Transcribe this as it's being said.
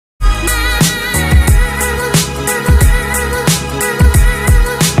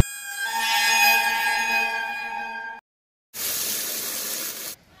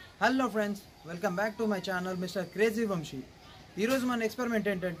Hello friends, welcome back to my channel Mr.crazy vamshi. ఈరోజు మన experiment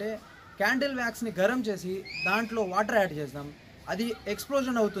ఏంటంటే candle వ్యాక్స్ని garam చేసి దాంట్లో వాటర్ యాడ్ చేద్దాం. అది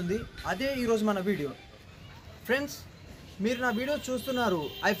ఎక్స్ప్లోజన్ అవుతుంది. అదే ఈరోజు మన వీడియో. ఫ్రెండ్స్, మీరు నా వీడియో చూస్తున్నారు.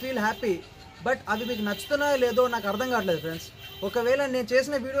 I feel happy. బట్ అవి మీకు నచ్చుతున్నాయో లేదో నాకు అర్థం కావట్లేదు ఫ్రెండ్స్. ఒకవేళ నేను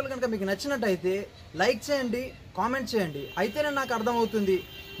చేసిన వీడియోలు కనుక మీకు నచ్చినట్టయితే లైక్ చేయండి, కామెంట్ చేయండి. అయితేనే నాకు అర్థమవుతుంది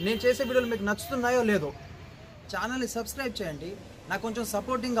నేను చేసే వీడియోలు మీకు నచ్చుతున్నాయో లేదో. ఛానల్ని సబ్స్క్రైబ్ చేయండి, నాకు కొంచెం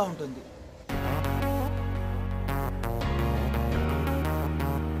సపోర్టింగ్గా ఉంటుంది.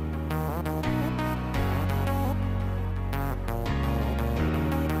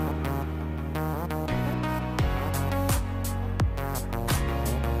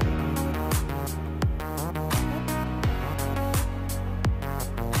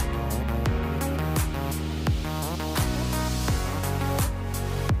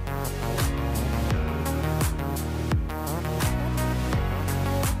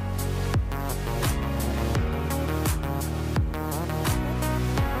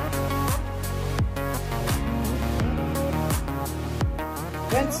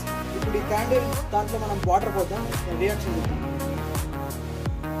 ఫ్రెండ్స్, ఇప్పుడు ఈ క్యాండిల్ దాంట్లో మనం వాటర్ పోద్దాం. రియాక్షన్ చూద్దాం.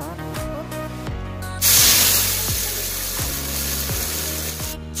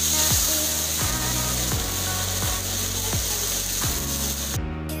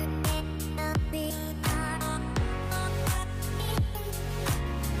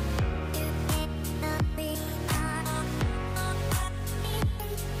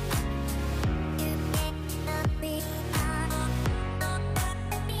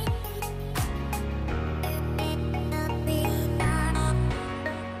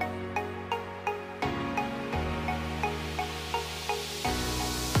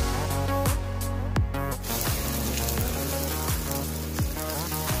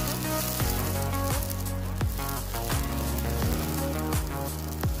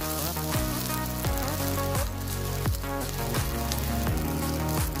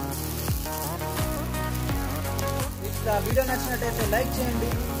 వీడియో నచ్చినట్టయితే లైక్ చేయండి,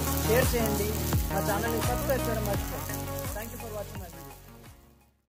 షేర్ చేయండి, మా ఛానల్ని సబ్స్క్రైబ్ చేయడం మర్చిపోండి.